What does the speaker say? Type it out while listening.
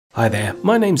Hi there,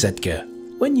 my name's Edgar.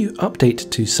 When you update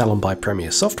to Salon by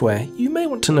Premier software, you may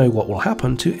want to know what will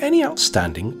happen to any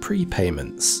outstanding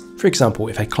prepayments. For example,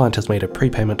 if a client has made a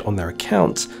prepayment on their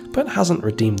account but hasn't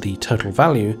redeemed the total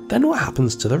value, then what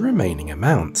happens to the remaining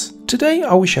amount? Today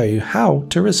I will show you how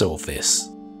to resolve this.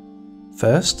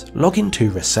 First, log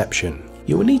into reception.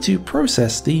 You will need to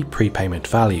process the prepayment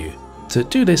value. To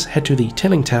do this, head to the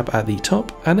Tilling tab at the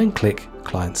top and then click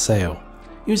Client Sale.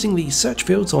 Using the search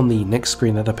fields on the next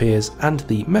screen that appears and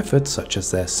the methods such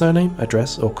as their surname,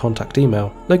 address or contact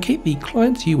email, locate the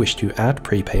client you wish to add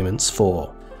prepayments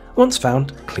for. Once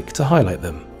found, click to highlight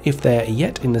them. If they're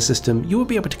yet in the system, you will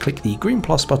be able to click the green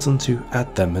plus button to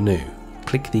add them menu.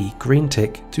 Click the green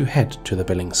tick to head to the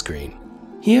billing screen.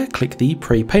 Here, click the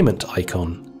prepayment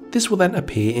icon. This will then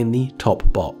appear in the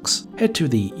top box. Head to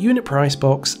the unit price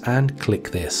box and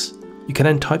click this. You can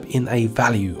then type in a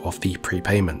value of the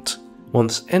prepayment.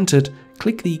 Once entered,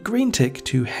 click the green tick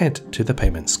to head to the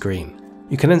payment screen.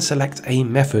 You can then select a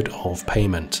method of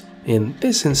payment. In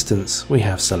this instance, we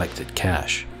have selected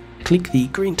cash. Click the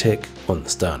green tick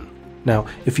once done. Now,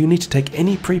 if you need to take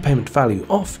any prepayment value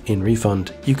off in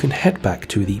refund, you can head back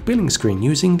to the billing screen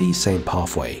using the same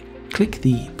pathway. Click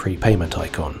the prepayment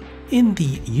icon. In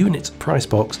the unit price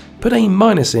box, put a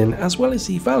minus in as well as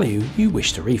the value you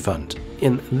wish to refund.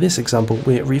 In this example,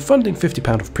 we're refunding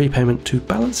 £50 of prepayment to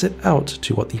balance it out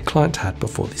to what the client had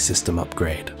before the system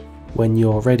upgrade. When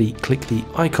you're ready, click the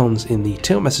icons in the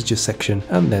Till Messages section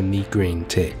and then the green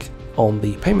tick. On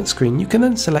the payment screen, you can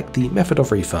then select the method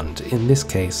of refund, in this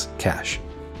case, cash.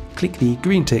 Click the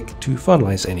green tick to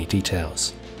finalize any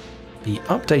details. The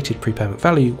updated prepayment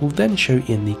value will then show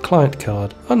in the client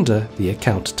card under the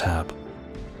account tab.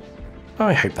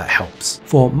 I hope that helps.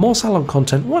 For more Salon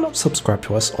content, why not subscribe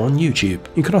to us on YouTube?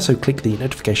 You can also click the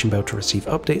notification bell to receive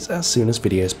updates as soon as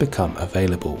videos become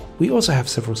available. We also have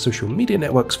several social media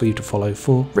networks for you to follow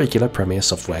for regular Premier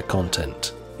software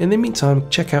content. In the meantime,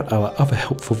 check out our other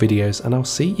helpful videos and I'll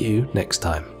see you next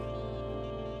time.